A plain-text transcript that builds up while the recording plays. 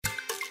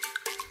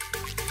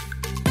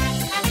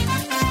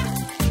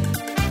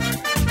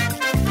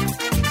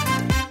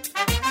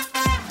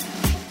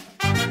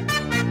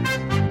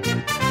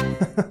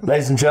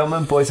Ladies and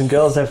gentlemen, boys and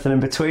girls, everything in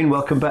between,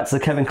 welcome back to the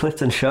Kevin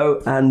Clifton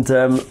Show. And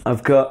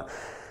I've got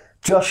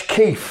Josh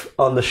Keefe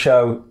on the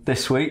show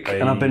this week. Hey.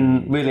 And I've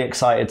been really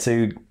excited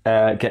to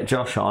get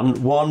Josh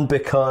on. One,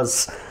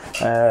 because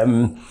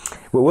we're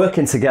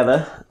working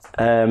together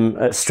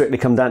at Strictly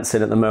Come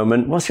Dancing at the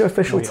moment. What's your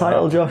official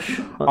title, Josh?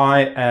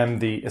 I am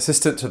the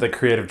assistant to the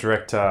creative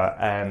director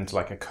and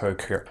like a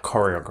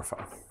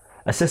choreographer.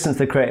 Assistant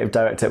to the creative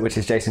director, which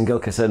is Jason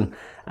Gilkison,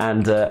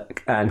 and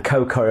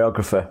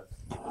co-choreographer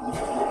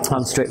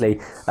on Strictly.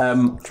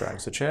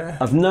 Drags a chair.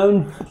 I've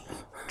known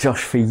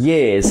Josh for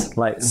years,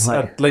 like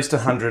at least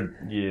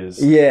 100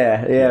 years.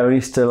 Yeah. We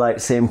used to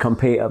see him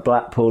compete at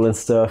Blackpool and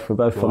stuff. We're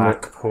both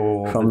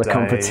from the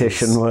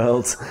competition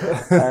world.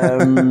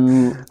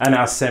 And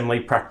our assembly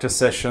practice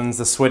sessions,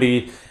 the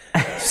sweaty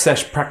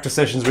practice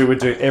sessions we would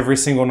do every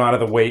single night of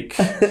the week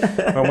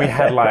when we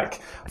had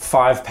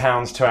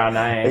 £5 to our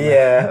name.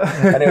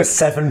 Yeah, and it was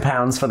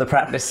 £7 for the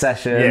practice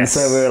session. Yes.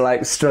 So we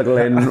were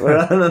struggling. We're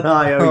on an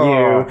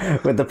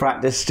IOU with the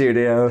practice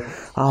studio.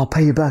 I'll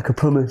pay you back, I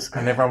promise.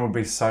 And everyone would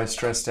be so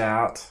stressed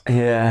out.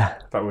 Yeah.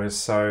 But we're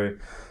so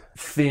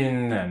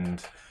thin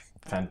and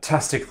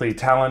fantastically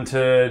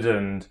talented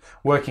and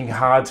working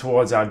hard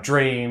towards our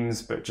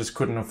dreams, but just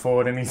couldn't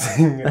afford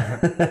anything.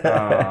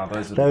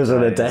 Those are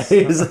the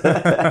days.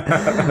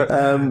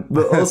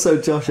 But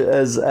also, Josh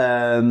has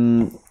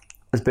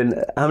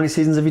been. How many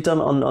seasons have you done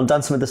on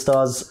Dancing with the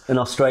Stars in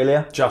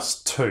Australia?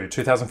 Just 2,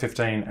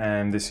 2015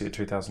 and this year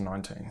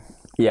 2019.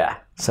 Yeah,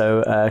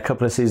 so a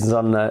couple of seasons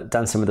on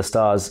Dancing with the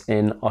Stars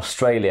in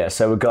Australia.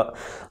 So we've got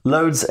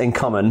loads in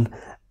common,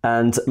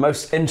 and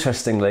most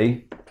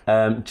interestingly,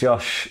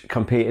 Josh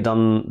competed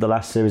on the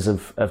last series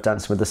of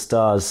Dancing with the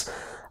Stars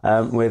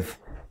with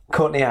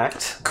Courtney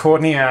Act.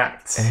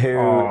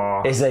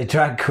 Who is a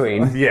drag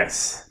queen.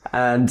 Yes.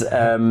 And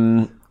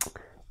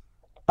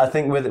I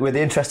think with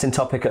the interesting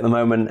topic at the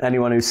moment,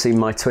 anyone who's seen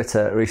my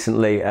Twitter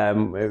recently,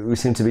 we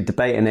seem to be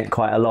debating it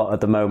quite a lot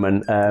at the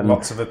moment.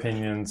 Lots of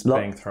opinions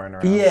being thrown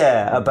around.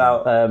 Yeah,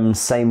 about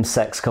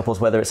same-sex couples,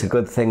 whether it's a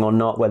good thing or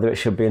not, whether it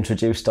should be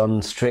introduced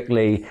on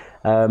Strictly.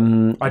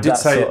 I did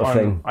say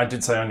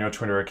on your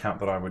Twitter account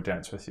that I would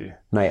dance with you.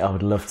 Mate, I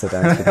would love to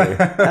dance with you.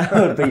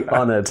 I would be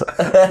honoured.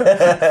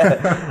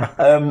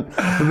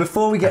 But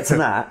before we get to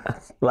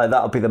that,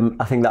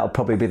 I think that'll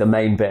probably be the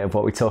main bit of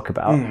what we talk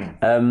about.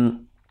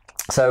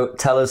 So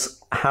tell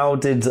us, how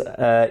did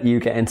you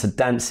get into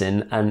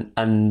dancing,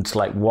 and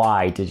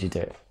why did you do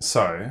it?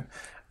 So,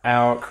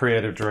 our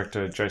creative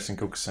director, Jason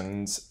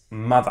Gilkison's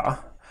mother,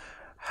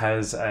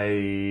 has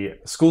a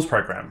schools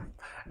program,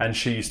 and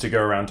she used to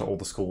go around to all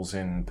the schools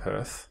in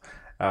Perth,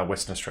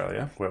 Western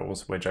Australia,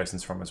 where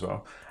Jason's from as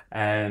well.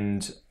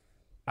 And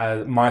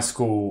my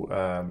school,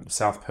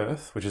 South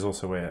Perth, which is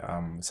also where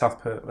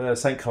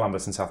St.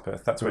 Columba's in South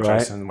Perth, that's where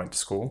Jason went to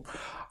school.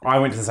 I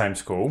went to the same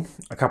school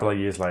a couple of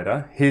years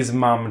later. His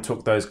mum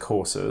took those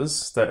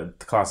courses, the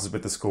classes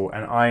with the school,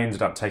 and I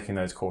ended up taking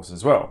those courses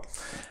as well.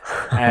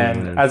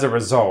 And as a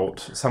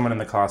result, someone in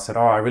the class said,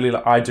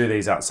 I do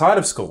these outside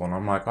of school. And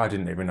I'm like, I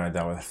didn't even know they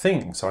were a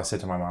thing. So I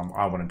said to my mum,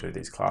 I want to do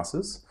these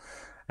classes.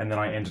 And then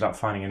I ended up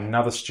finding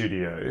another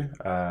studio,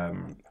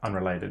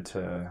 unrelated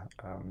to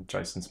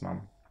Jason's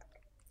mum,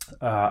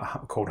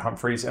 called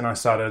Humphreys, and I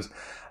started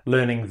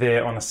learning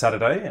there on a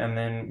Saturday. And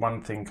then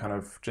one thing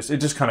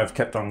just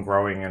kept on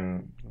growing,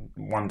 and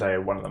one day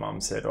one of the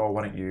mums said,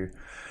 why don't you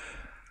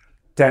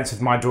dance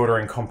with my daughter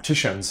in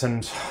competitions?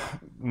 And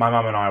my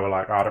mum and I were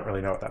like, I don't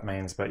really know what that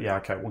means, but yeah,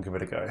 okay, we'll give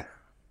it a go.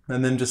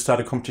 And then just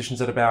started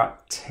competitions at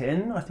about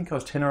 10. I think I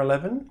was 10 or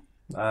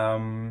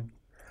 11.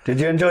 Did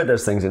you enjoy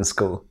those things in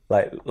school?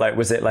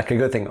 Was it a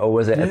good thing, or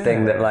was it a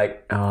thing that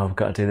I've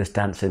got to do this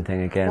dancing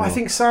thing again? Well, I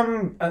think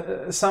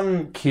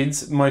some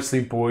kids,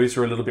 mostly boys,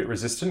 were a little bit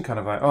resistant, kind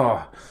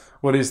of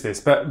what is this?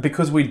 But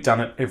because we'd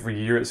done it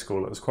every year at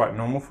school, it was quite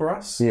normal for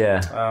us.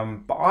 Yeah.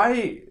 But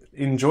I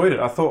enjoyed it.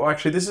 I thought,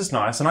 actually, this is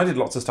nice. And I did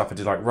lots of stuff. I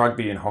did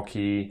rugby and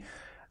hockey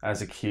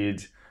as a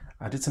kid.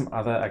 I did some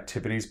other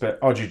activities, but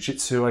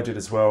jiu-jitsu I did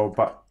as well.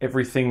 But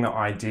everything that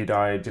I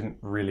didn't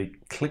really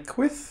click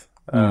with.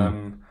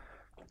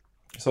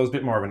 So I was a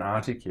bit more of an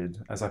arty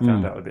kid, as I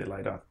found out a bit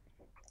later.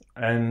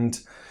 And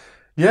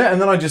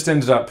and then I just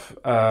ended up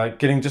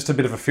getting just a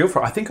bit of a feel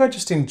for it. I think I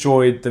just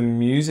enjoyed the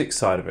music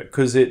side of it,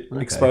 because it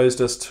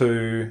exposed us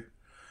to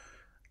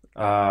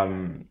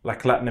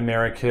Latin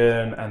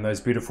American and those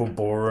beautiful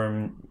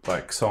ballroom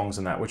songs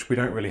and that, which we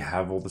don't really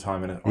have all the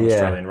time on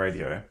Australian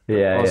radio.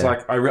 Yeah, I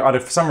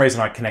was for some reason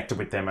I connected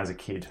with them as a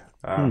kid.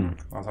 I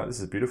was like,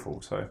 this is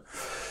beautiful. So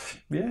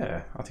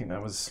yeah, I think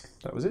that was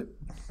it.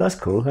 That's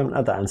cool. I haven't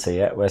had that answer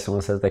yet, where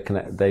someone says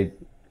they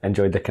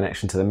enjoyed the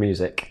connection to the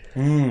music.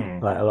 A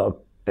lot of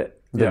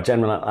the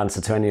general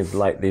answer to any of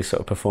these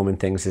sort of performing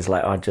things is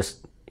I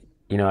just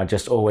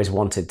always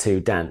wanted to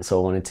dance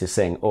or wanted to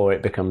sing, or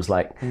it becomes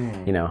I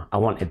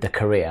wanted the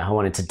career. I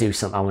wanted to do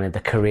something. I wanted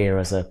the career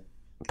as a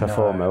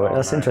performer.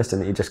 That's interesting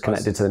that you just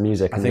connected to the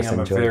music. I think I'm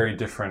a very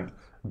different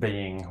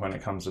being when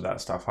it comes to that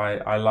stuff.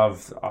 I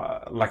love,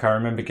 I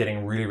remember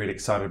getting really, really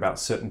excited about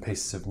certain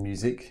pieces of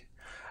music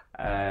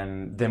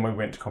And then we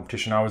went to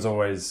competition. I was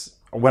always,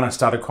 when I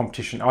started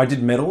competition, I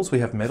did medals. We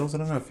have medals. I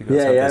don't know if you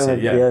guys have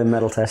this. Yeah,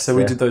 medal tests. So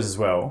we did those as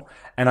well.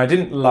 And I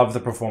didn't love the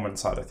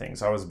performance side of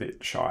things. I was a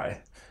bit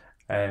shy.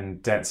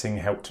 And dancing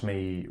helped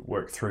me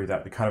work through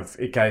that.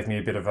 It gave me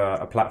a bit of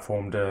a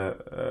platform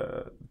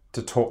to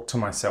talk to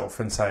myself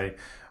and say,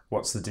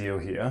 what's the deal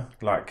here?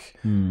 Like,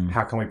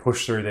 how can we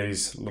push through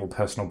these little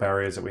personal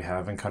barriers that we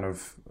have and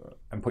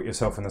and put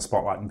yourself in the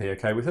spotlight and be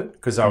okay with it?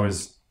 Because I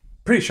was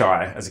pretty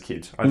shy as a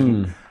kid.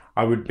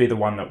 I would be the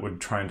one that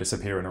would try and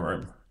disappear in a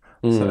room.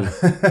 So.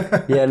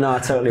 Yeah, no, I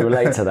totally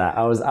relate to that.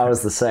 I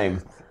was the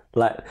same.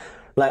 Like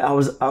I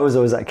was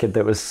always that kid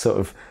that was sort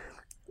of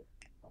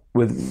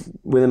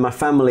within my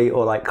family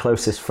or like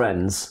closest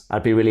friends,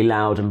 I'd be really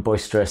loud and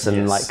boisterous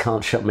and like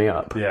can't shut me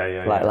up.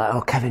 Like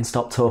oh Kevin,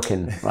 stop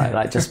talking.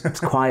 Like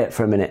just quiet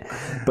for a minute.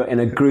 But in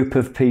a group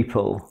of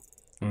people,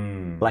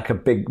 like a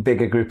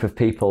bigger group of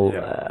people,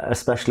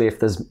 especially if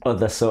there's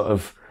other sort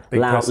of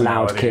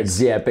loud kids,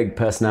 big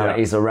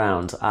personalities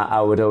around,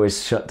 I would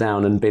always shut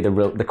down and be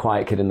the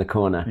quiet kid in the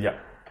corner.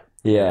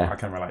 Yeah, I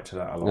can relate to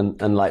that a lot.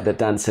 And like the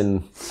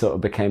dancing sort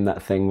of became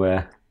that thing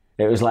where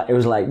it was like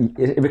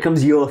it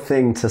becomes your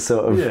thing to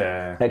sort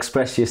of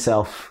express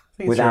yourself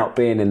without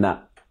being in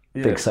that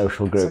big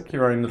social group. It's like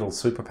your own little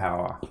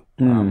superpower,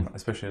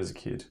 especially as a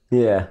kid.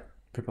 Yeah,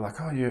 people are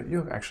like, oh,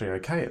 you're actually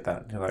okay at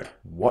that. And you're like,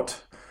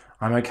 what?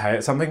 I'm okay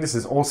at something. This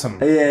is awesome.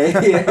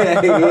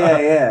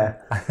 Yeah.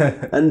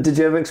 And did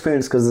you ever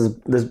experience, because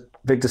there's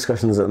big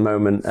discussions at the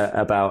moment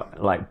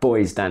about like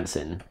boys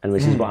dancing, and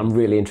which is what I'm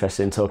really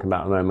interested in talking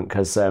about at the moment,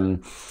 because a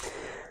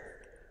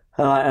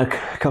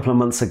couple of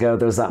months ago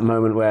there was that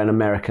moment where an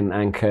American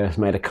anchor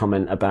made a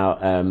comment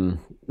about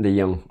the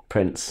young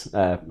Prince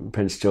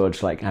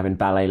George, like having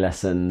ballet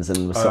lessons,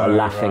 and was sort of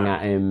laughing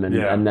at him,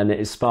 and then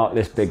it sparked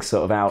this big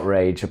sort of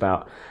outrage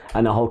about,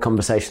 and a whole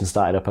conversation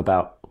started up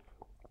about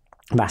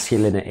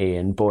masculinity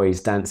and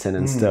boys dancing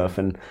and stuff.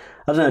 And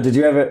I don't know, did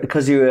you ever,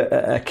 because you were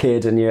a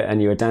kid and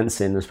you were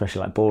dancing,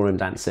 especially like ballroom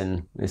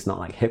dancing, it's not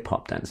like hip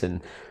hop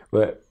dancing,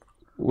 were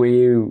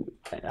you,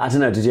 I don't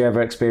know, did you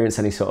ever experience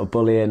any sort of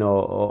bullying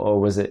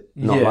or was it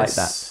not like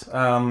that?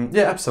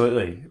 Yeah,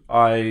 absolutely.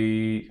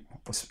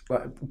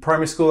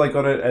 Primary school I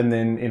got it, and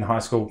then in high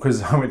school,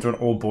 because I went to an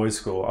all boys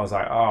school, I was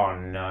like, oh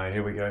no,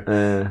 here we go.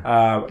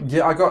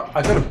 I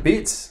got a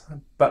bit,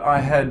 but I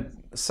had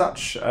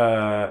such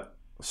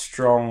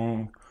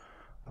strong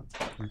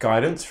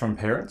guidance from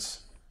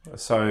parents.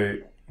 So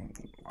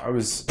I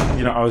was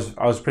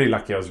pretty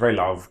lucky. I was very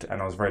loved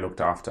and I was very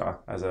looked after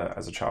as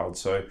a child.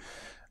 So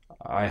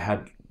I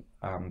had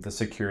the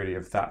security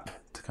of that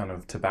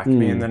to back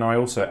me. And then I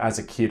also, as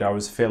a kid, I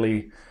was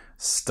fairly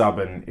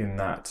stubborn in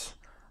that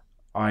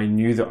I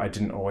knew that I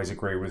didn't always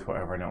agree with what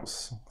everyone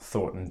else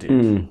thought and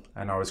did,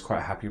 and I was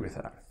quite happy with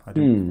that. I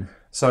didn't.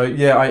 So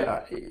yeah,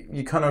 I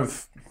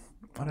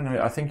don't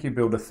know, I think you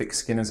build a thick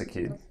skin as a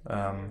kid.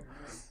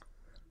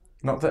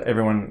 Not that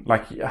everyone,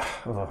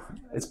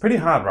 it's pretty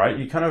hard, right?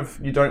 You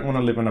don't want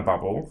to live in a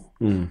bubble.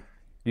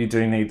 You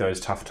do need those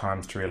tough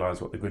times to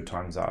realise what the good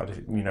times are,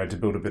 to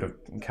build a bit of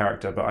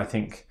character. But I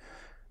think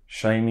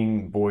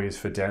shaming boys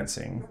for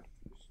dancing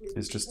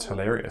is just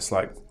hilarious.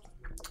 Like,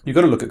 you've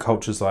got to look at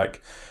cultures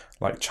like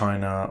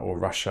China or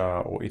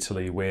Russia or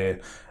Italy, where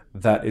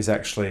that is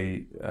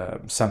actually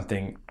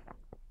something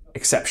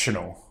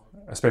exceptional,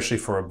 especially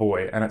for a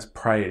boy, and it's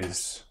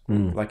praised.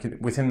 Like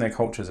within their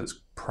cultures, it's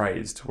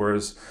praised.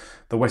 Whereas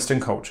the Western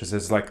cultures,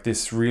 there's like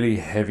this really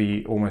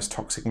heavy, almost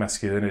toxic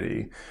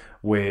masculinity,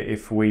 where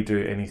if we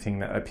do anything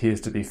that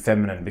appears to be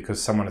feminine because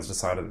someone has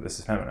decided that this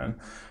is feminine,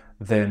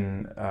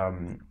 then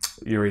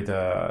you're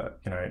either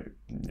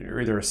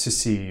a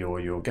sissy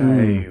or you're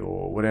gay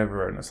or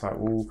whatever. And it's like,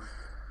 well,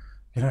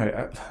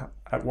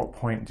 at what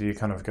point do you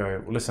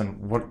go, well,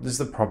 listen, what is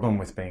the problem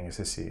with being a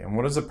sissy? And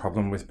what is the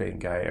problem with being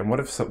gay? And what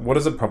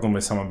is the problem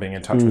with someone being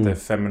in touch with their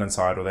feminine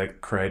side or their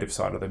creative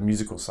side or their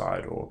musical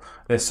side or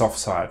their soft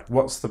side?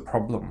 What's the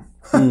problem?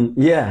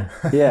 Yeah.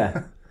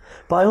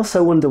 But I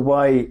also wonder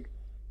why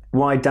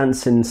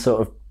dancing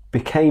sort of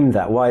became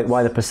that.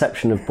 Why the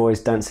perception of boys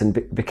dancing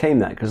became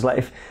that? Because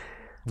I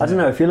don't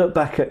know, if you look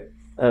back at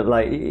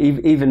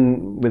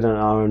even within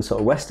our own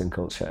sort of Western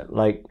culture,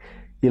 like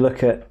you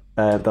look at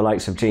the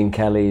likes of Gene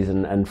Kelly's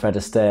and Fred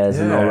Astaire's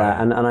and all that,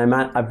 and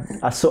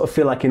I sort of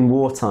feel like in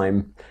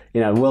wartime,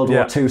 World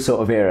War II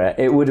sort of era,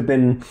 it would have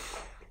been,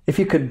 if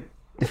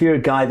you're a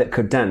guy that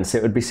could dance,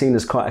 it would be seen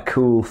as quite a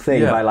cool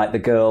thing by like the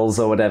girls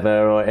or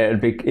whatever, or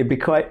it'd be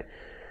quite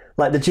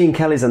like the Gene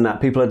Kellys and that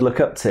people would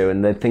look up to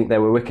and they'd think they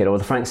were wicked, or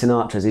the Frank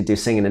Sinatras, he'd do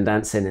singing and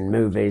dancing in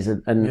movies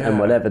and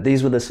whatever.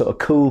 These were the sort of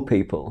cool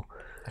people.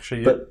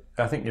 Actually,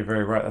 I think you're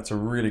very right. That's a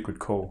really good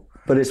call.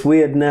 But it's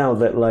weird now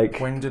that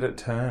when did it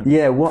turn?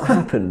 Yeah, what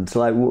happened?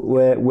 Like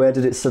where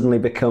did it suddenly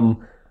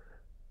become,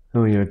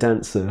 oh, you're a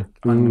dancer,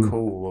 uncool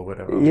or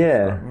whatever?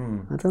 Yeah,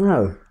 I don't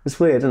know. It's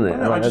weird, isn't it?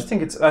 I just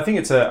think it's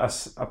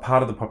a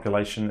part of the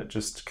population that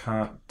just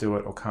can't do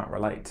it or can't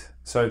relate.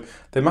 So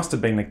there must have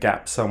been a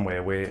gap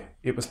somewhere where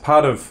it was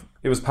part of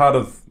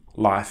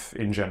life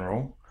in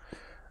general,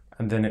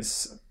 and then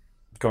it's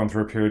gone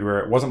through a period where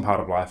it wasn't part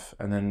of life,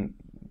 and then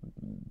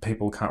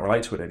people can't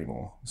relate to it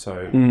anymore.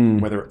 So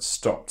whether it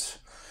stopped,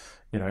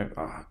 you know,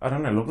 I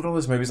don't know, look at all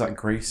those movies like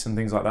Grease and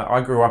things like that. I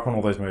grew up on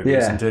all those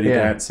movies and Dirty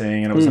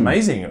Dancing, and it was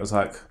amazing. It was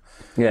like...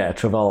 Yeah,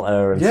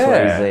 Travolta and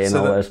Swayze and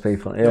all those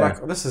people. Yeah.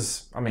 Like, this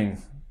is, I mean,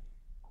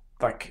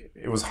 like,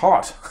 it was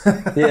hot.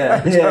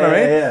 Yeah. You know what I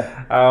mean?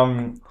 Yeah.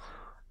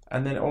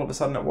 And then all of a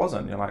sudden it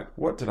wasn't. You're like,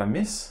 what did I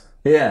miss?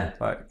 Yeah.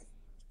 Like,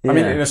 I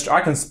mean,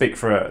 I can speak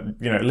for,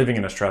 you know, living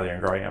in Australia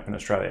and growing up in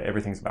Australia,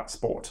 everything's about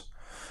sport.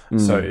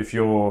 So if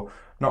you're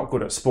not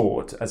good at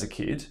sport as a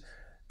kid,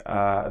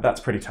 that's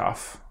pretty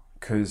tough,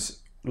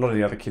 because a lot of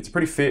the other kids are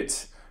pretty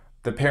fit.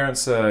 The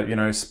parents are, you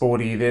know,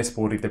 sporty, they're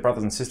sporty, their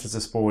brothers and sisters are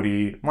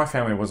sporty. My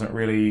family wasn't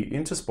really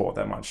into sport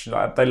that much.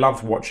 They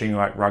loved watching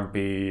like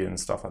rugby and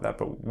stuff like that,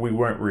 but we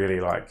weren't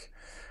really like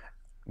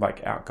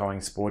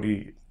outgoing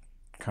sporty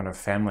kind of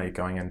family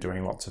going and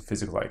doing lots of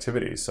physical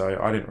activities. So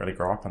I didn't really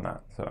grow up on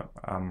that. So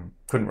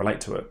couldn't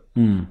relate to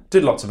it.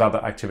 Did lots of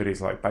other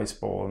activities like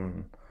baseball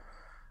and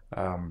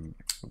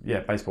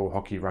baseball,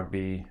 hockey,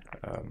 rugby.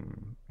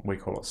 We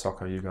call it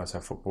soccer. You guys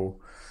have football.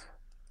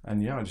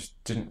 And I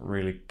just didn't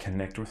really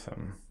connect with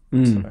them.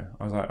 So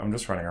I was like, I'm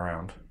just running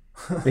around.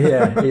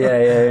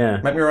 Yeah.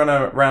 Make me run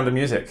a round of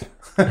music.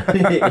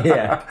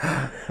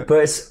 Yeah. But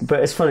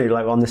it's funny,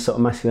 like on this sort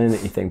of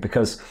masculinity thing,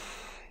 because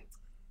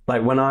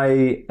like when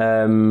I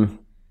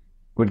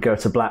would go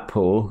to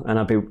Blackpool, and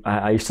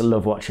I used to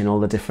love watching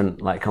all the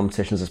different like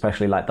competitions,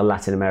 especially like the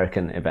Latin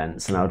American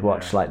events, and I would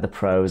watch like the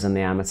pros and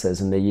the amateurs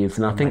and the youth.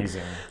 And I think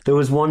there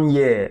was one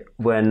year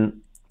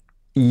when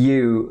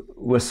you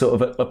were sort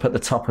of up at the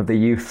top of the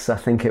youths, I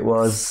think it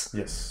was.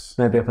 Yes.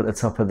 Maybe up at the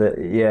top of the,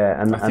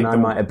 and I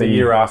might have been... The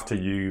year after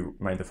you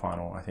made the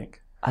final, I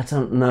think. I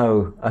don't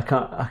know. I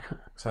can't...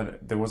 So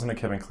there wasn't a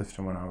Kevin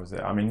Clifton when I was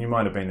there. I mean, you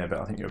might have been there, but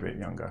I think you're a bit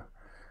younger.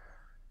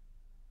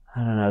 I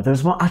don't know. There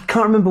was one... I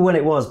can't remember when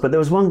it was, but there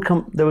was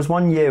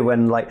one year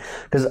when, like...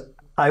 Because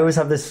I always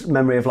have this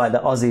memory of, like, the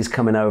Aussies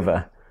coming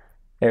over.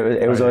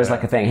 It was always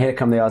like a thing. Here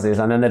come the Aussies,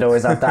 and then they'd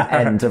always have that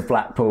end of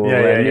Blackpool,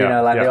 and you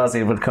know, like the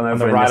Aussies would come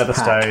over on the right of the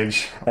pack.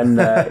 stage, and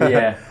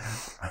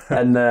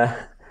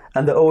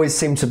and there always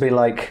seemed to be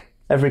like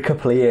every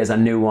couple of years a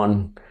new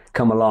one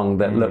come along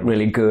that looked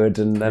really good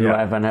and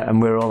whatever,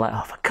 and we were all like,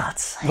 oh, for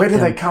God's sake, where did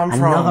they come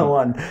from? Another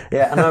one,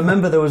 And I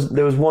remember there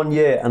was one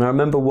year, and I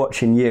remember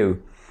watching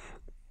you,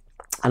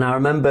 and I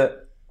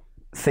remember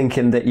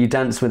thinking that you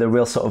danced with a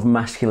real sort of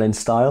masculine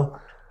style.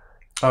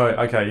 Oh,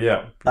 okay,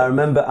 yeah. I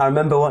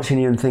remember watching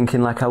you and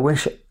thinking, like, I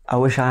wish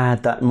I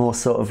had that more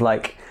sort of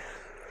like,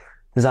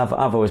 because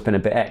I've always been a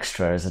bit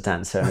extra as a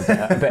dancer,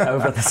 a bit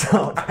over the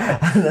top.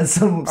 And then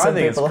some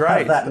people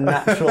have that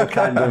natural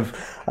kind of,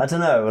 I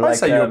don't know. I'd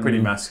say you're pretty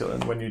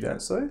masculine when you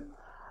dance, though.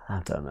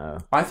 I don't know.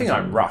 I think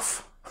I'm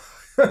rough.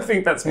 I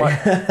think that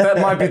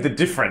might be the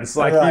difference.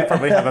 Like you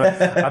probably have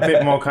a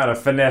bit more kind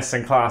of finesse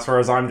and class,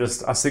 whereas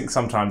I think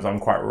sometimes I'm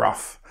quite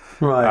rough.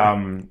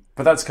 Right.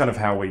 But that's kind of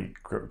how we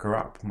grew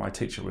up. My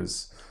teacher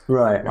was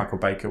Michael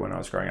Baker when I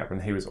was growing up,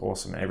 and he was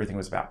awesome. Everything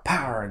was about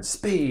power and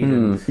speed.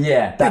 And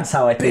that's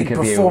how I think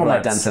of you,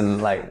 like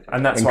dancing, like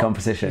in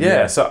competition.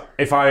 Yeah. So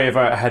if I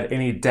ever had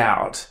any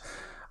doubt,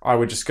 I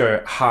would just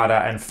go harder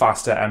and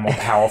faster and more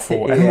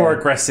powerful and more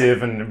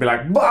aggressive, and be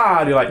like,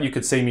 bah! You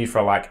could see me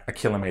for like a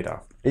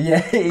kilometer.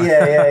 Yeah,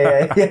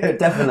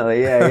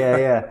 definitely,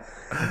 yeah.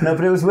 No,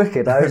 but it was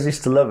wicked. I always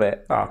used to love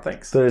it. Oh,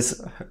 thanks.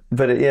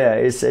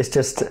 It's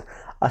just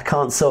I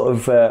can't sort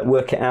of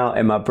work it out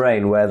in my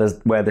brain where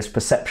this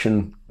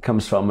perception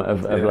comes from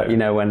of like, you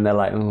know, when they're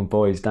like, oh,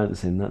 boys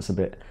dancing, that's a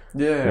bit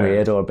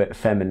weird or a bit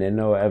feminine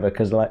or whatever.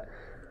 Because like,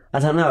 I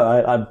don't know.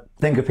 I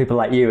think of people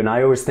like you, and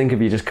I always think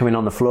of you just coming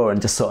on the floor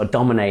and just sort of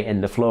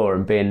dominating the floor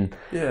and being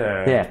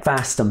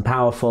fast and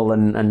powerful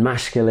and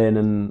masculine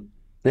and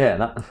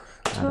that.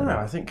 I don't know.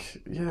 I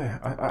think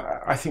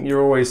I think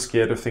you're always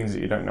scared of things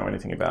that you don't know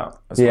anything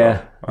about as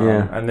well.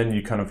 And then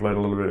you kind of learn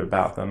a little bit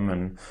about them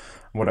and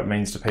what it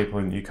means to people,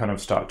 and you kind of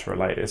start to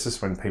relate. It's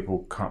just when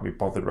people can't be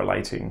bothered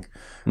relating,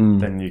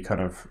 then you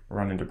kind of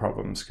run into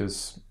problems,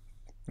 because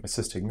it's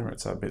just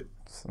ignorance a bit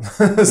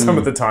some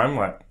of the time.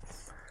 Like,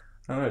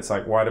 I don't know. It's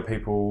like, why do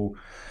people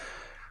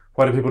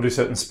do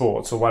certain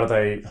sports, or why do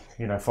they,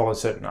 you know, follow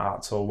certain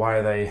arts, or why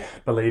do they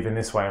believe in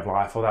this way of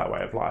life or that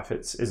way of life?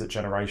 Is it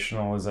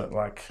generational? Is it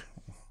like,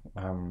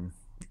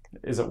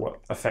 is it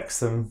what affects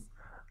them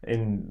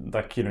in,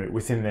 like, you know,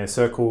 within their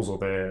circles or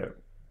their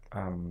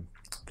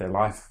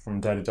life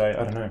from day to day?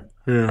 I don't know.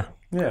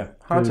 Yeah,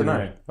 hard to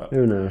know. But.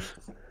 Who knows?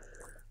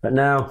 But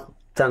now,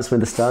 Dancing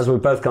with the Stars,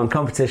 we've both gone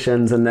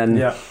competitions, and then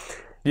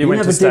you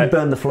never did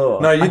burn the floor.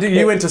 No,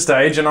 you went to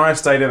stage, and I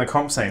stayed in the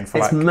comp scene for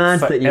it's mad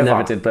forever. That you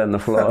never did burn the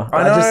floor.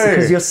 I know,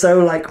 because you're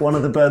so like one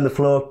of the burn the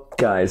floor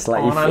guys.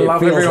 Like, and I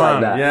love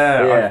everyone. Like that.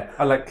 Yeah.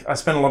 I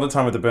spent a lot of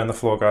time with the burn the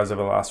floor guys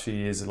over the last few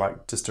years,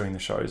 like just doing the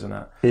shows and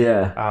that.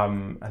 Yeah.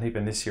 And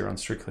even this year on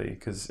Strictly,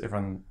 because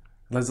everyone.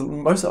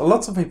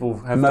 Lots of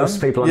people have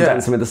Most people on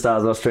Dancing with the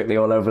Stars are Strictly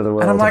all over the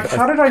world. And I'm like,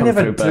 how did I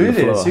never do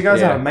this? You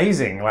guys are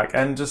amazing, like,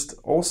 and just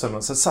awesome.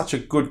 It's such a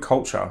good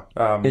culture.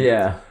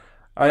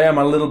 I am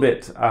a little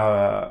bit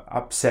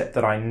upset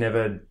that I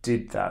never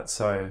did that.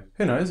 So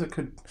who knows? It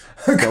could.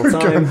 Still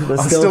time.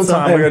 There's still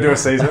time. We're gonna do a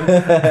season.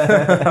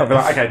 I'll be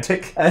like, okay,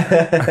 tick.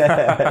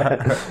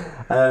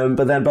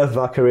 But then both of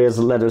our careers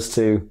led us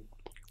to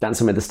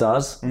Dancing with the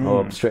Stars,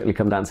 or Strictly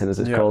Come Dancing, as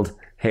it's called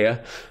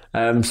here.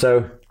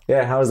 So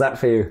yeah, how was that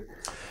for you?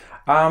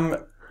 I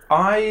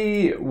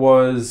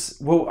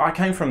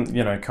came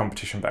from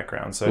competition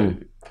background. So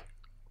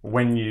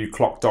when you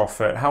clocked off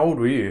at, how old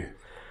were you?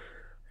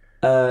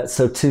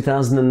 So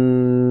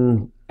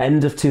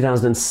end of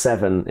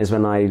 2007 is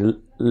when I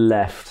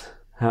left.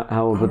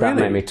 How old would that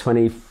make me?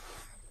 20.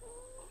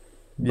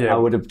 Yeah, I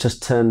would have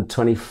just turned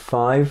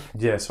 25.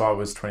 Yeah, so I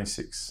was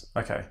 26.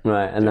 Okay.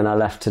 Right, and then I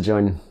left to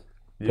join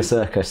the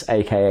circus,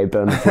 aka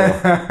Burn the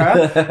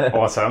Floor.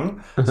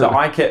 Awesome. So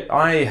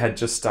I had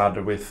just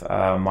started with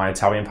my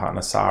Italian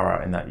partner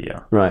Sarah in that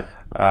year. Right.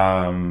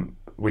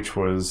 Which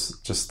was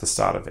just the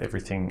start of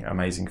everything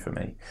amazing for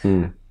me.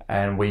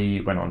 And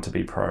we went on to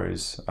be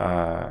pros.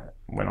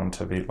 Went on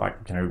to be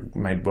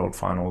made world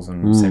finals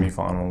and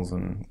semi-finals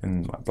and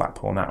in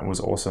Blackpool, and that was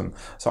awesome.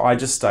 So I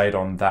just stayed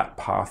on that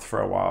path for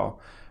a while,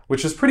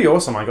 which was pretty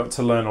awesome. I got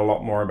to learn a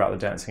lot more about the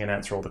dancing and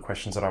answer all the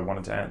questions that I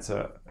wanted to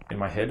answer in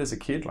my head as a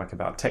kid, like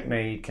about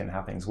technique and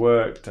how things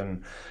worked.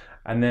 And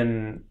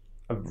then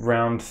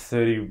around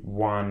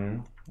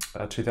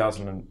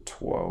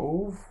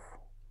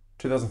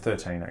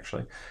 2013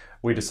 actually,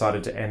 we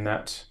decided to end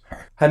that.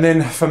 And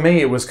then for me,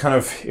 it was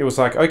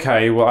like,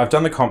 okay, well, I've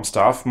done the comp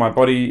stuff. My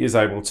body is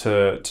able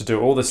to do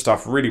all this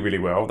stuff really, really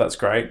well. That's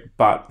great.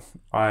 But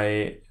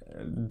I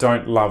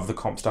don't love the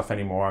comp stuff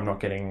anymore. I'm not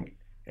getting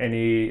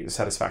any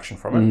satisfaction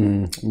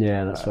from it.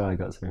 Yeah, that's where I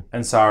got to.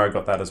 And Sarah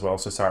got that as well.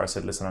 So Sarah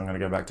said, listen, I'm going to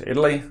go back to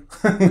Italy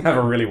and have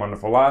a really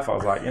wonderful life. I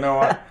was like, you know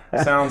what?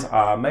 Sounds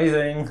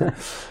amazing.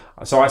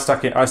 So I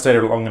stayed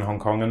long in Hong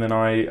Kong, and then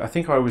I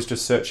think I was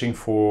just searching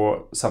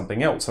for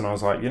something else, and I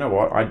was like, you know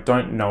what, I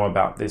don't know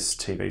about this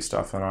TV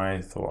stuff, and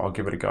I thought I'll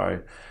give it a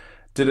go.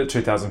 Did it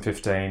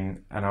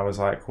 2015, and I was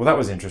like, well, that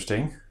was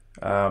interesting,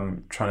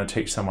 trying to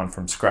teach someone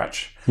from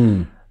scratch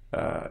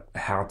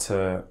how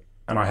to,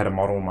 and I had a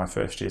model in my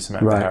first year,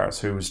 Samantha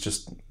Harris, who was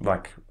just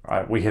like,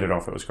 we hit it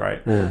off, it was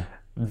great. Yeah.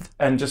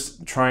 And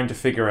just trying to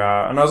figure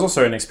out, and I was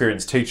also an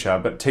experienced teacher,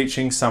 but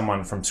teaching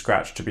someone from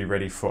scratch to be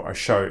ready for a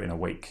show in a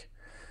week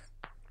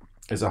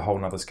is a whole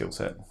nother skill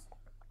set.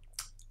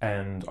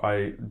 And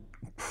I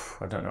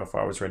don't know if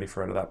I was ready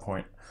for it at that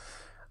point.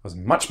 I was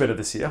much better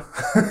this year.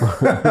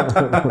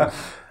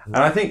 And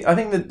I think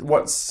that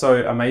what's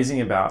so amazing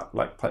about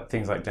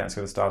things like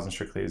Dancing with the Stars and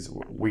Strictly is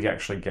we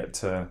actually get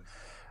to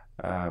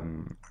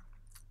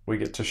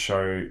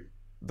show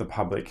the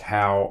public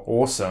how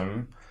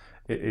awesome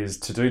it is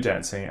to do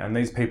dancing, and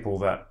these people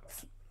that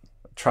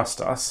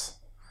trust us,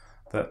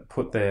 that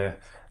put their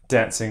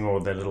dancing or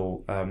their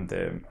little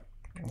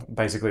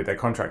basically their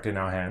contract in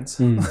our hands.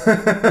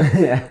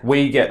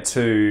 We get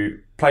to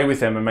play with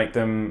them and make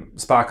them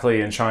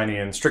sparkly and shiny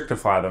and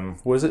strictify them.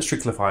 Was it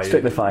strictify?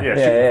 Strictify.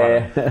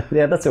 Yeah.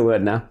 Yeah, that's a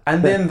word now.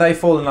 And then they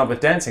fall in love with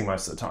dancing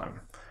most of the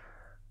time.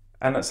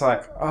 And it's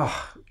like,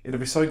 it'd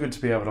be so good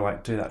to be able to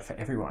do that for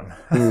everyone.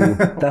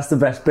 That's the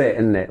best bit,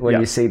 isn't it? When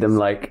you see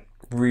them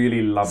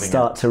really loving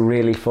start to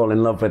really fall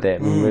in love with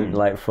it.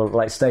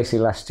 For Stacey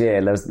last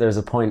year, there's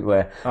a point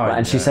where,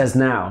 she says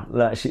now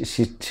that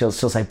she'll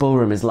say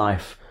ballroom is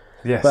life.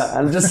 Yes.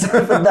 And just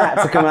for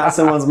that to come out of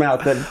someone's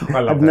mouth that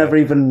had never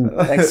even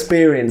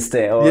experienced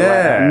it or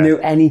knew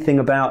anything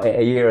about it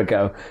a year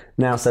ago,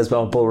 now says,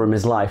 well, ballroom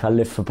is life. I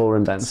live for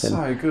ballroom dancing.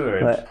 So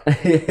good.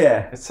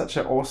 Yeah. It's such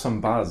an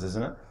awesome buzz,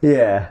 isn't it?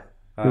 Yeah.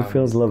 It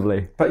feels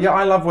lovely. But yeah,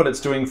 I love what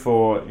it's doing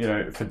for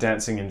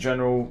dancing in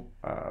general,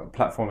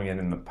 platforming it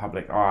in the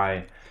public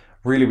eye,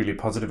 really, really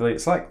positively.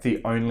 It's like the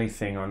only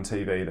thing on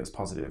TV that's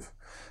positive.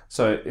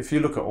 So if you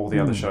look at all the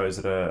other shows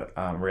that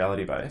are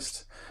reality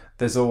based,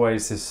 there's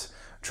always this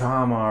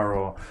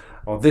drama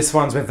or this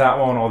one's with that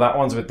one or that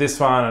one's with this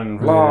one and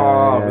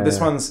blah. But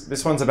this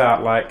one's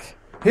about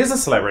here's a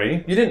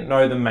celebrity. You didn't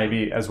know them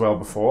maybe as well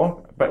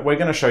before, but we're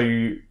going to show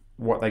you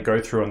what they go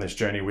through on this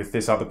journey with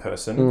this other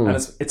person. And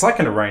it's like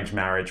an arranged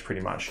marriage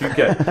pretty much. You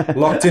get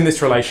locked in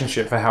this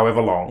relationship for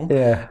however long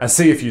and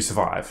see if you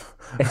survive.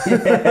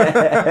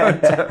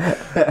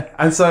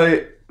 And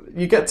so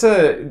you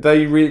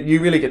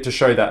really get to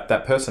show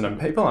that person, and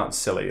people aren't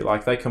silly.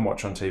 They can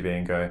watch on TV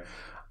and go,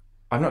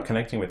 I'm not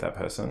connecting with that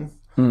person.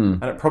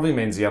 And it probably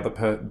means the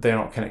other they're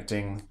not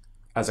connecting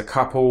as a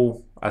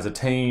couple, as a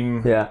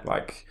team. Yeah.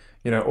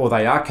 Or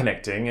they are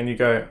connecting, and you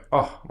go,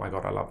 oh my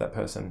God, I love that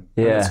person.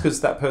 Yeah. And it's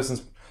because that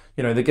person's,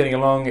 they're getting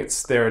along.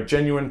 They're a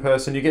genuine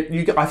person.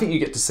 I think you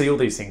get to see all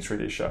these things through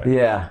this show.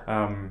 Yeah.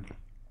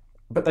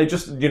 But they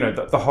just,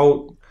 the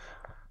whole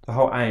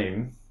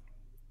aim,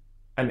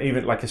 and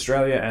even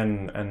Australia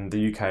and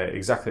the UK are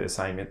exactly the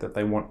same, that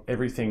they want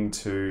everything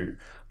to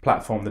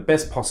platform the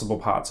best possible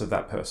parts of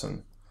that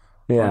person.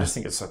 Yeah. I just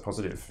think it's so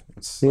positive.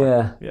 It's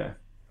yeah.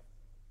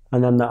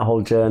 And then that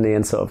whole journey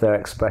and sort of their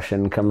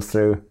expression comes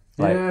through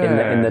like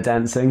in the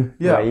dancing,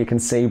 where you can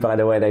see by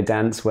the way they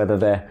dance whether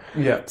they're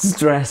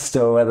stressed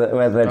or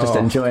whether they're just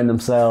enjoying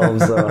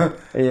themselves. Or,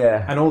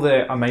 and all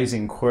their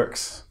amazing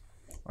quirks,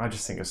 I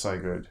just think are so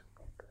good.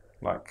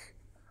 Like,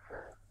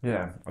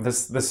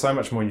 there's so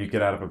much more you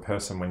get out of a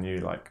person when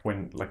you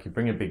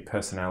bring a big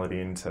personality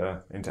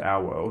into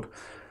our world,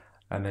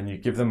 and then you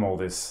give them all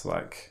this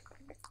like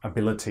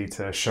ability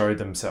to show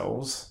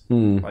themselves.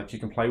 Like you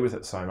can play with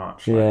it so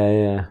much.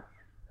 Like,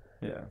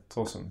 it's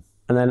awesome.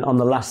 And then on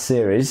the last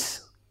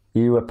series,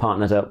 you were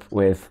partnered up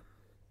with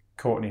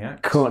Courtney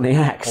Axe.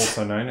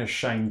 Also known as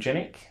Shane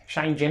Jennick.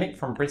 Shane Jennick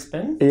from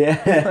Brisbane.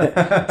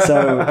 Yeah.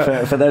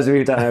 So for those of you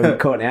who don't know who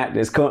Courtney Axe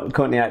is,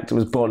 Courtney Axe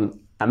was born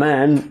a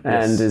man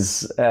and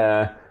is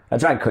a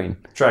drag queen.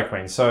 Drag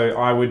queen. So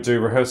I would do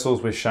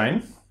rehearsals with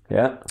Shane.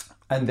 Yeah.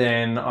 And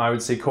then I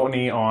would see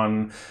Courtney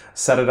on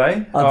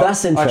Saturday. Oh,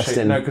 that's interesting.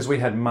 Actually, no, because we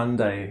had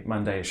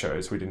Monday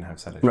shows. We didn't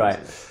have Saturday shows. Right.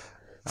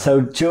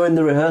 So during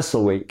the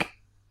rehearsal week,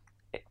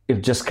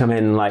 you've just come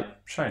in like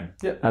Shane,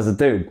 as a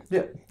dude.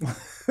 Yeah.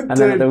 And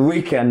then at the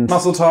weekend...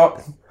 Muscle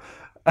top.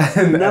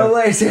 No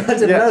way, see, I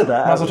didn't know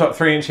that. Muscle top,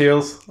 3-inch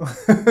heels.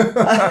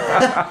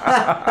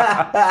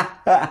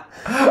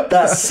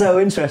 That's so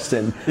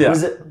interesting. Yeah.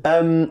 Was it...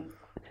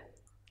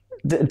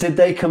 Did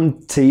they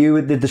come to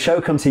you? Did the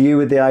show come to you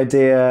with the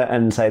idea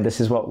and say, this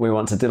is what we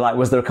want to do? Like,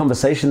 was there a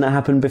conversation that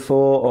happened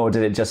before, or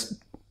did it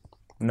just...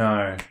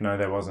 No,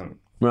 there wasn't.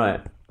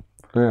 Right.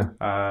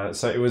 Yeah.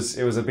 So it was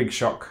a big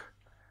shock.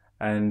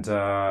 And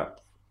but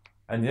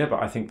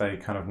I think they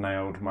kind of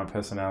nailed my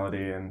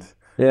personality, and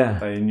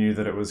they knew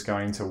that it was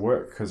going to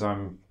work because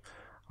I'm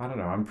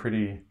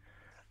pretty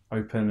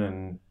open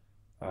and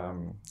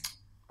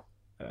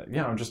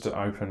I'm just an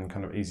open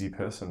kind of easy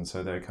person.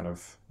 So they kind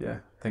of I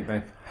think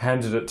they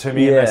handed it to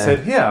me and they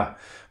said, "Here,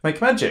 make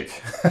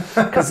magic."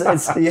 Because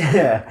it's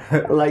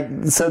like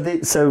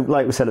so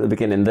like we said at the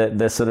beginning,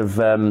 the sort of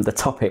the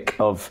topic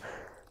of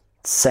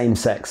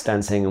same-sex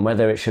dancing and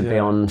whether it should be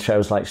on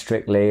shows like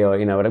Strictly or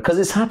whatever, because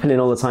it's happening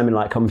all the time in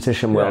like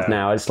competition world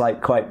now. It's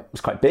like quite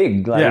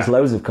big. Like there's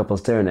loads of couples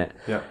doing it.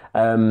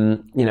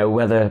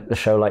 Whether a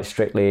show like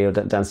Strictly or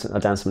Dance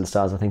with the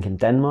Stars, I think in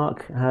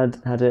Denmark had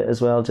it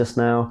as well just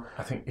now.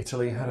 I think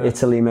Italy had it.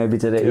 Italy maybe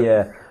did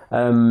it.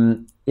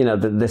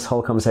 This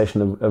whole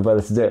conversation of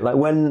whether to do it, like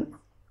when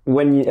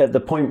you at the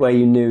point where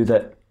you knew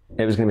that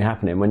it was going to be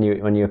happening, when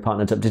you were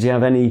partnered up, did you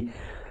have any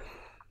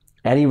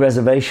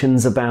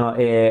reservations about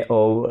it,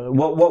 or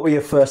what were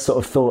your first sort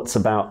of thoughts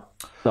about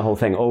the whole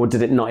thing, or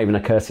did it not even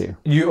occur to you?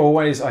 You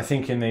always, I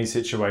think, in these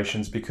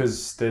situations,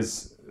 because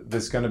there's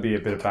going to be a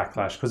bit of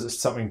backlash because it's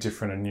something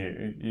different and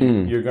new.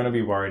 You're going to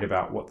be worried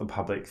about what the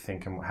public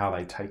think and how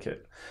they take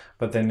it.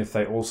 But then if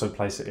they also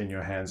place it in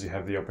your hands, you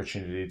have the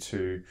opportunity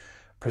to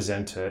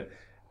present it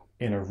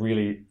in a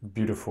really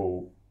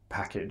beautiful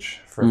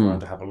package for everyone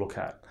to have a look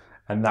at.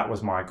 And that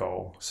was my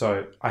goal.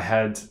 So I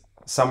had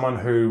someone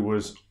who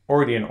was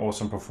already an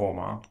awesome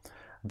performer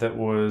that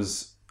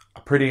was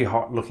a pretty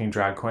hot looking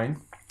drag queen,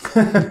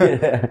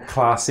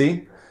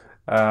 classy,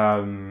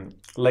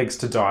 legs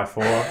to die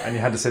for, and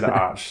you had to see the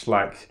arch.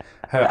 Like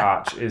her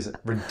arch is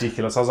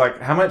ridiculous. I was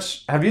like, how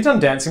much have you done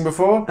dancing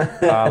before?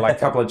 Like a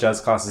couple of jazz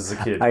classes as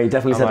a kid. Oh, you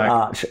definitely said like,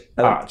 arch.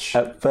 Arch.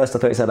 At first I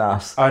thought you said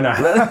ass. Oh no.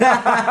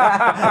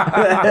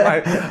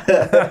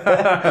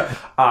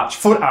 Arch,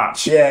 foot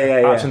arch.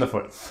 Arch in the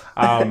foot.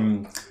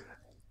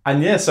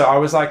 So I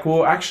was like,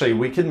 well, actually,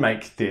 we can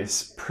make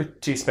this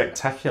pretty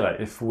spectacular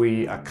if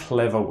we are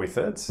clever with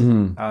it,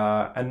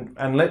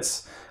 and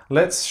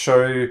let's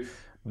show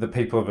the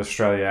people of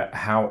Australia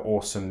how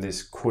awesome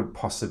this could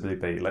possibly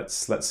be.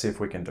 Let's see if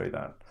we can do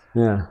that.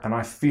 Yeah. And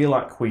I feel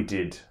like we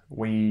did.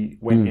 We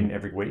went in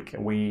every week,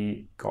 and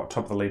we got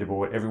top of the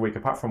leaderboard every week,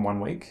 apart from 1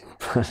 week.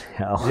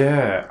 Hell.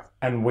 Yeah.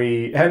 And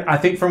I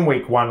think from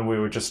week 1, we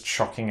were just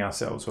shocking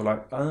ourselves. We're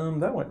like,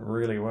 that went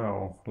really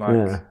well.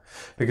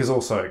 Because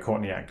also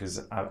Courtney Axe is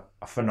a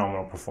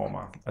phenomenal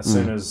performer. As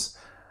soon as,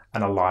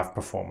 and a live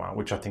performer,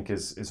 which I think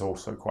is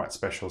also quite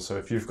special. So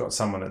if you've got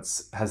someone that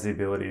has the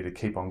ability to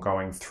keep on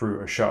going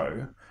through a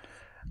show,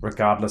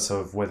 regardless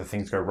of whether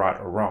things go right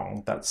or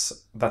wrong, that's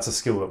a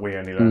skill that we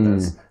only learn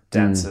as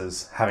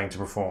dancers having to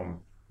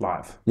perform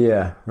live.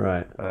 Yeah,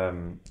 right.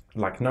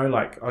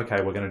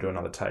 Okay, we're going to do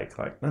another take.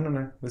 Like,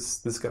 no,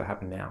 this has got to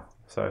happen now.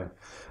 So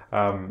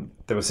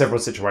there were several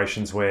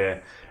situations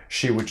where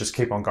she would just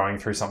keep on going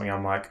through something.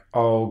 I'm like,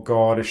 oh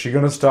God, is she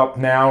going to stop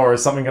now, or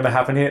is something going to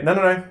happen here?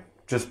 No,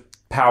 just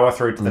power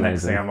through to the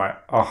next thing. I'm like,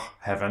 oh,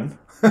 heaven.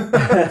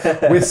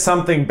 With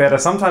something better.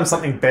 Sometimes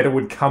something better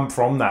would come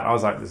from that. I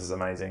was like, this is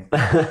amazing.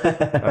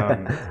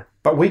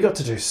 But we got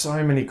to do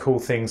so many cool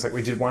things. Like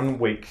we did 1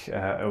 week,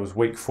 it was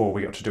week 4,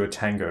 we got to do a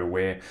tango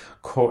where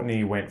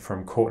Courtney went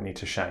from Courtney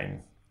to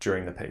Shane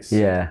during the piece.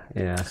 Yeah.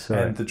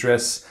 And the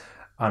dress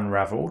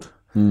unraveled.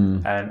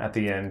 And at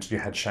the end, you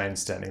had Shane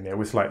standing there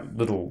with like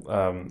little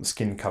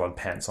skin-coloured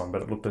pants on,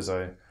 but it looked as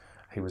though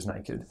he was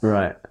naked.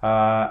 Right.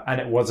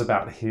 And it was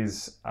about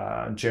his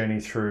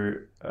journey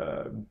through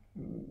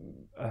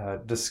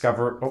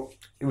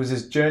it was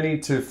his journey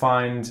to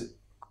find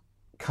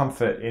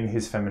comfort in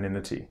his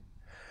femininity.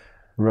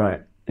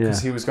 Right.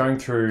 Because he was going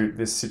through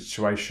this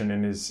situation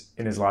in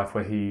his life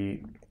where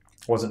he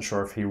wasn't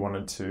sure if he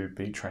wanted to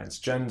be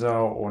transgender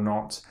or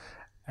not,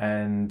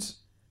 and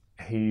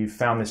he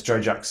found this Joe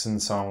Jackson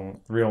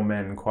song "Real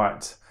Men"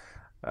 quite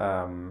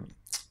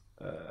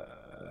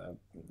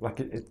like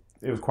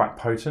it was quite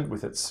potent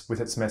with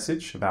its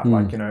message about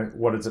like, you know,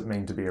 what does it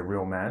mean to be a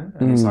real man?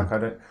 And he's like,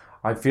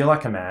 I feel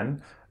like a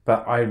man,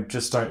 but I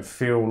just don't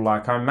feel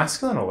like I'm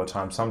masculine all the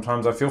time.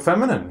 Sometimes I feel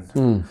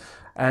feminine.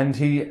 And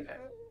he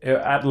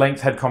at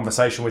length had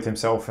conversation with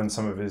himself and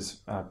some of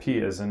his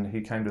peers, and he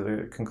came to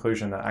the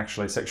conclusion that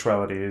actually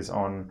sexuality is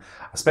on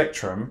a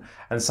spectrum,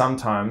 and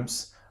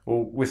sometimes,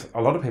 well, with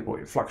a lot of people,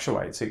 it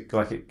fluctuates. It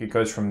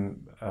goes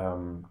from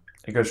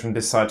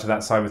this side to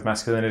that side with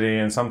masculinity,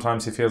 and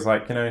sometimes he feels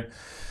like, you know,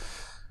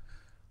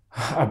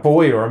 a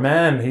boy or a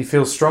man, he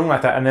feels strong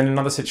like that, and then in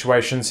other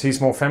situations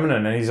he's more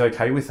feminine and he's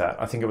okay with that.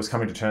 I think it was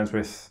coming to terms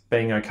with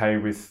being okay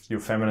with your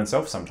feminine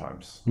self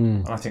sometimes.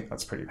 And I think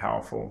that's pretty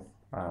powerful,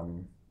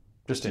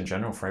 just in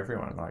general for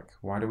everyone. Like,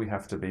 why do we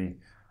have to be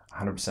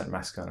 100%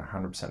 masculine or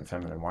 100%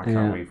 feminine?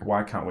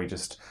 Why can't we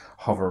just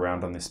hover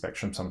around on this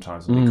spectrum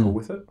sometimes and be cool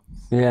with it?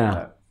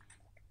 Yeah,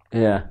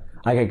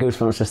 I get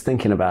goosebumps just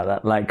thinking about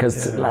that, like,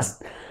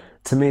 because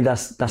to me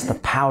that's the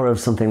power of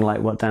something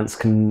like what dance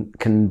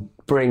can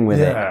bring with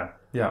it.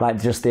 Like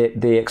just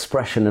the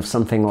expression of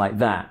something like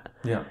that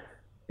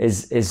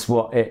is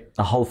what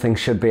the whole thing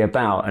should be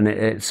about, and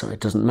it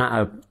doesn't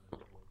matter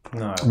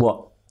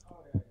what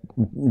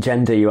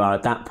gender you are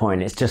at that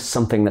point. It's just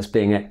something that's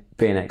being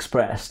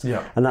expressed,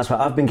 and that's why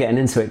I've been getting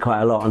into it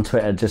quite a lot on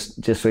Twitter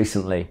just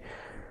recently,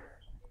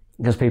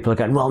 because people are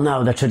going, well,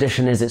 no, the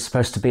tradition is it's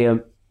supposed to be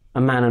a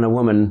man and a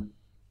woman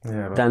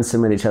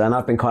dancing with each other, and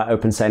I've been quite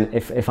open saying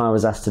if I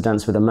was asked to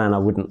dance with a man, I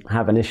wouldn't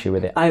have an issue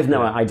with it. I have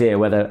no idea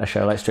whether a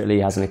show like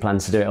Strictly has any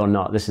plans to do it or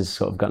not. This has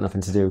sort of got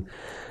nothing to do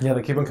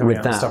they keep on coming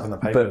out with stuff in the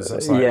papers. But,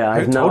 it's like, I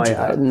have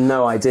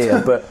no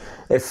idea.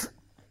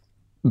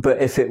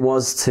 But if it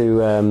was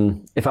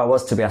to if I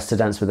was to be asked to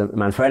dance with a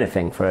man for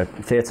anything, for a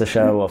theatre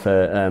show or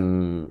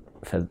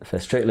for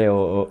Strictly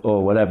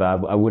or whatever,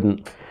 I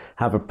wouldn't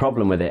have a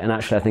problem with it. And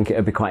actually I think it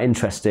would be quite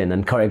interesting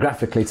and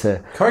choreographically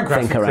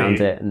think around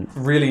it. And,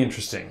 really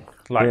interesting.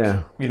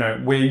 Like, you know,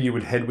 where you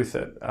would head with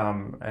it,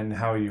 and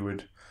how you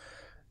would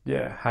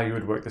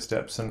work the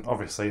steps, and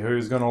obviously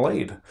who's going to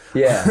lead.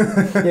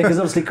 Because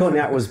obviously Courtney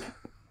Act was,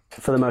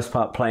 for the most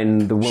part,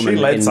 playing the woman. She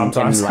led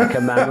sometimes. In like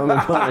a man-woman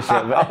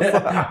partnership.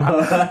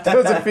 There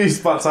was a few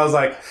spots I was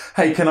like,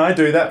 hey, can I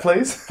do that,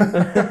 please?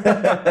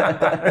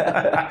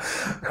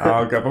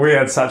 Oh, God. But we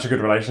had such a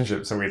good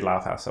relationship, so we'd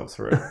laugh ourselves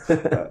through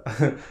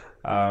it.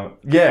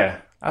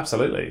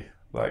 Absolutely.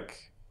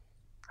 Like,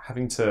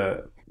 having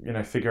to, you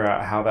know, figure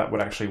out how that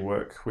would actually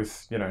work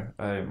with, you know,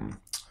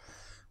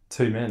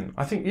 two men.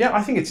 I think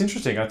it's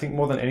interesting. I think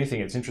more than anything,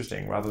 it's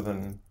interesting, rather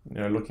than, you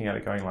know, looking at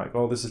it going like,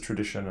 oh, this is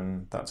tradition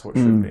and that's what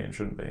should be and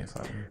shouldn't be.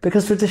 So,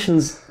 because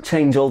traditions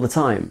change all the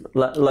time.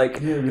 You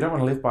don't want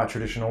to live by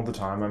tradition all the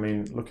time. I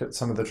mean, look at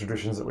some of the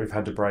traditions that we've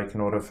had to break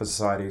in order for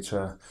society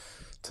to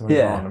move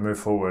on and move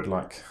forward.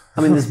 Like,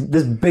 I mean,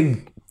 there's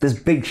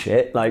big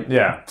shit like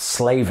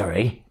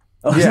slavery.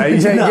 Like,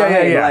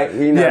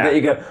 that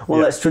you go, well,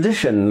 that's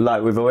tradition,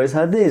 like we've always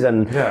had these,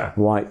 and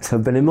whites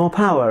have been in more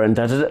power, and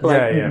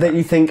that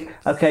you think,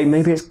 okay,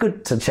 maybe it's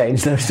good to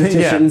change those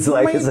traditions.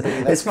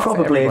 It's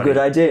probably a good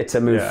idea to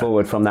move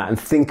forward from that and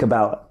think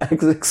about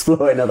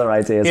exploring other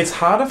ideas. It's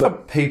harder for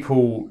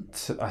people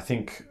to, I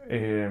think,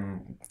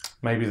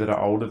 maybe that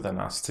are older than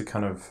us, to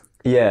kind of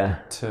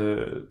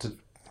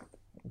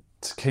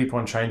to keep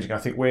on changing. I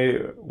think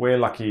we're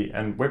lucky,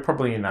 and we're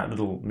probably in that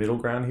little middle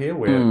ground here,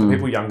 where the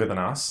people younger than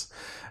us,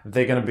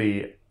 they're going to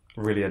be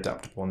really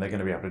adaptable and they're going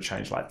to be able to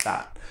change like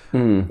that.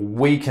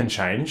 We can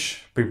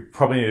change. We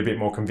probably need a bit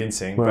more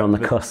convincing. We're on the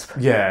cusp.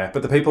 Yeah,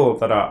 but the people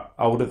that are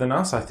older than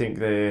us, I think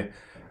they've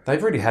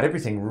already had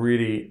everything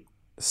really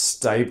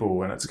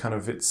stable, and it's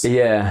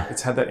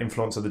had that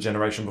influence of the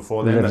generation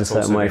before them. Lived a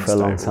certain way for a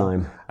long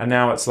time, and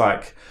now it's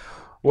like,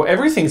 well,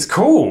 everything's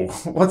cool.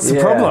 What's the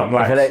problem?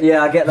 Like,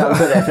 I get that.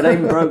 But if it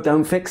ain't broke,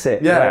 don't fix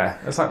it.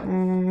 It's like,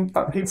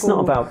 but people. It's not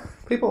about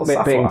people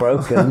it being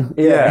broken.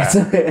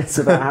 It's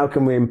about how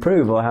can we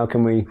improve, or how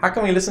can we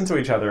listen to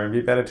each other and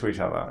be better to each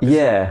other.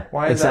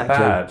 Why is that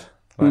bad?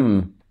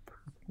 I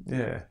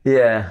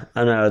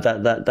know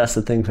that's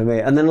the thing for me.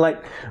 And then,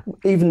 like,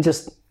 even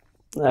just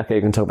you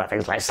can talk about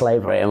things like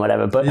slavery and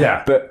whatever,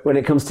 but when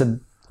it comes to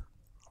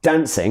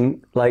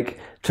dancing, like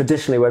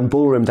traditionally when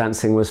ballroom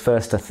dancing was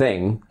first a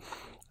thing,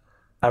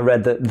 I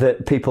read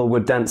that people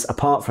would dance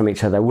apart from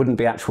each other. There wouldn't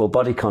be actual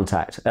body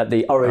contact at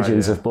the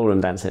origins of ballroom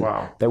dancing.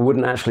 Wow. There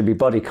wouldn't actually be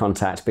body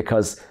contact,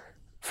 because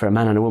for a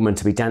man and a woman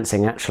to be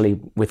dancing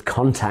actually with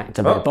contact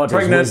of their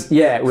bodies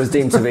was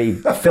deemed to be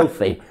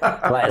filthy.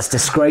 Like, it's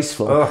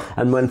disgraceful.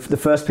 And when the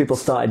first people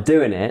started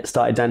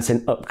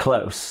dancing up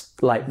close,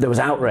 like, there was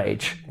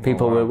outrage.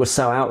 People were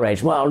so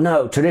outraged. Well,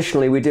 no,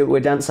 traditionally we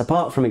dance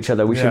apart from each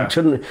other. We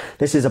shouldn't.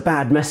 This is a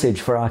bad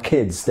message for our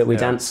kids that we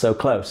dance so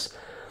close.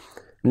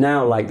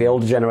 now, like the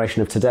older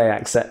generation of today,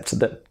 accept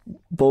that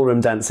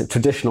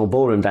traditional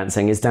ballroom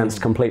dancing, is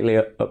danced completely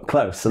up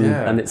close,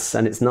 and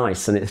it's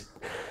nice, and it's,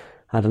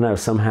 I don't know,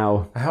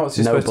 somehow. How else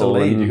are you supposed to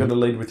lead? You've got to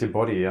lead with your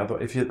body.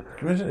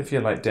 Imagine if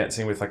you're like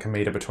dancing with like a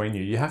meter between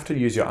you. You have to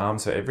use your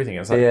arms for everything.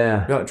 It's like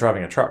you're like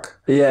driving a truck.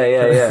 Yeah.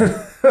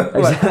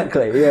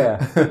 Exactly.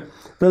 Yeah.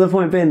 But the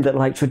point being that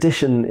like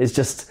tradition is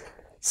just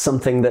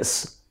something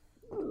that's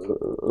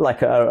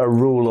like a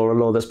rule or a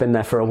law that's been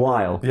there for a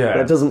while. Yeah.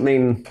 That doesn't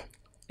mean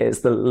it's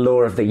the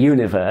law of the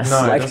universe.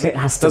 No, like it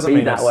has to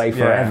be that way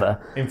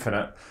forever.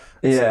 Infinite.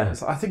 Yeah.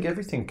 So I think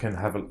everything can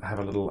have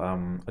a little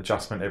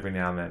adjustment every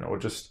now and then, or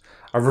just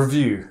a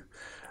review.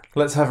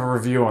 Let's have a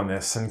review on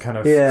this and kind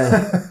of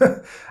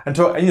and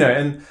talk.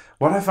 And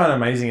what I found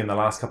amazing in the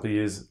last couple of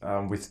years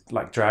with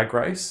like Drag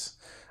Race,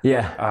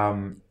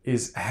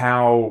 is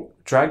how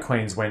drag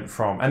queens went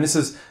from, and this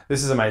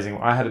is amazing.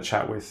 I had a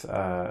chat with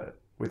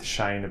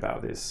Shane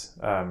about this,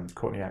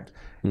 Courtney Act.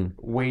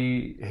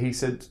 I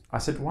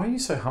said, why are you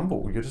so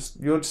humble? You're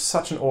just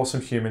such an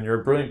awesome human.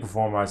 You're a brilliant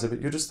performer. I said, but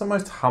you're just the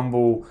most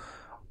humble,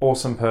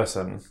 awesome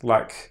person.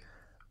 Like,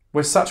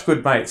 we're such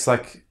good mates,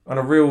 like on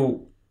a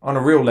real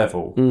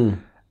level.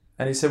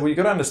 And he said, well, you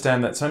got to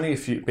understand that it's only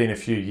been a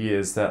few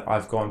years that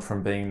I've gone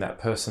from being that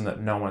person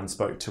that no one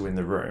spoke to in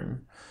the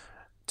room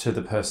to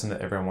the person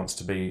that everyone wants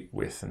to be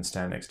with and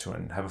stand next to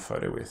and have a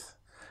photo with.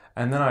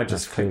 And then I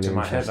just clicked in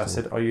my head. I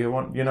said, oh, you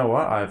know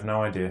what? I have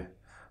no idea.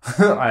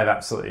 I have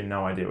absolutely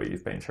no idea what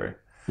you've been through.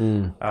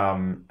 And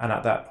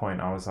at that point,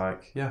 I was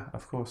like, yeah,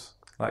 of course.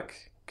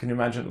 Like, can you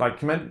imagine? Like,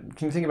 can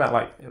you think about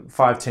like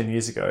 5-10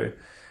 years ago,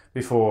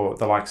 before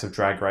the likes of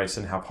Drag Race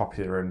and how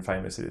popular and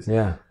famous it is?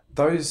 Yeah.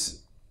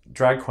 Those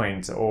drag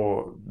queens,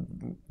 or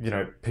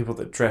people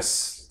that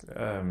dress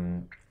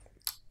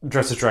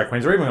as drag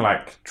queens, or even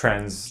like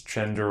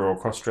transgender or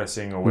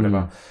cross-dressing or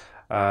whatever,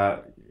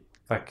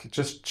 like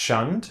just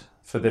shunned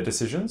for their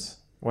decisions.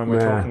 When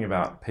we're talking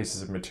about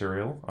pieces of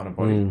material on a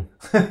body.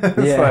 And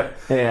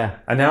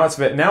now it's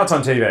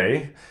on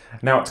TV.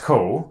 Now it's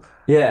cool.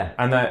 Yeah.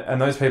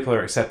 And those people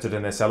are accepted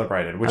and they're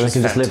celebrated, which is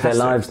fantastic. They can just live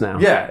their lives now.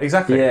 Yeah,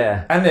 exactly.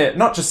 Yeah. And they're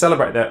not just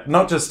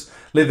not just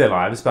live their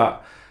lives,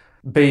 but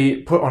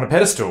be put on a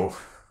pedestal.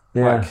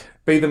 Yeah. Like,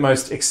 be the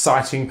most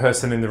exciting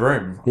person in the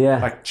room.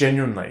 Yeah. Like,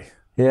 genuinely.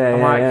 Yeah.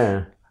 I'm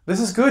like, this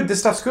is good.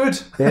 This stuff's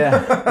good.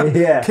 Yeah.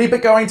 Yeah. Keep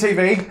it going,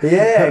 TV.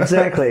 Yeah,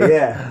 exactly.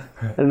 Yeah.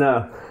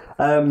 No.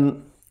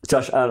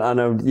 Josh, I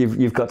know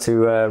you've got to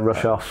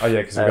rush off. Oh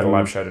yeah, because we've got a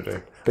live show to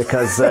do.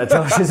 Because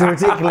Josh is a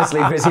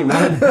ridiculously busy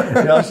man.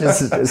 Josh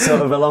is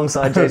sort of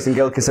alongside Jason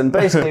Gilkison,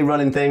 basically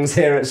running things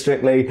here at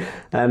Strictly.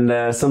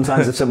 And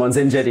sometimes if someone's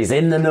injured, he's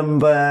in the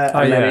number.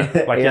 Oh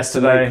yeah, like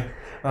yesterday.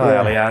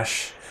 Ali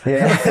Ash.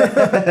 Yeah.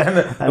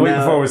 and the week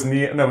before was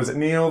Neil. No, was it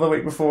Neil the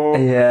week before?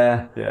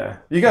 Yeah. Yeah.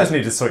 You guys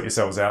need to sort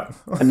yourselves out.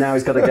 And now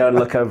he's got to go and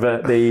look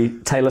over the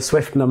Taylor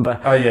Swift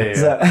number. Oh, yeah.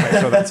 So,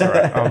 make sure that's all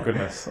right. Oh,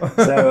 goodness.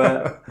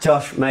 So,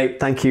 Josh, mate,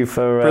 thank you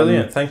for...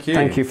 Brilliant. Thank you.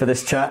 Thank you for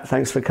this chat.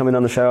 Thanks for coming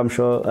on the show. I'm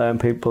sure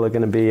people are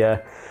going to be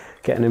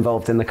getting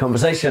involved in the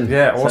conversation.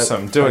 Yeah,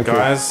 awesome. Do it,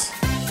 guys.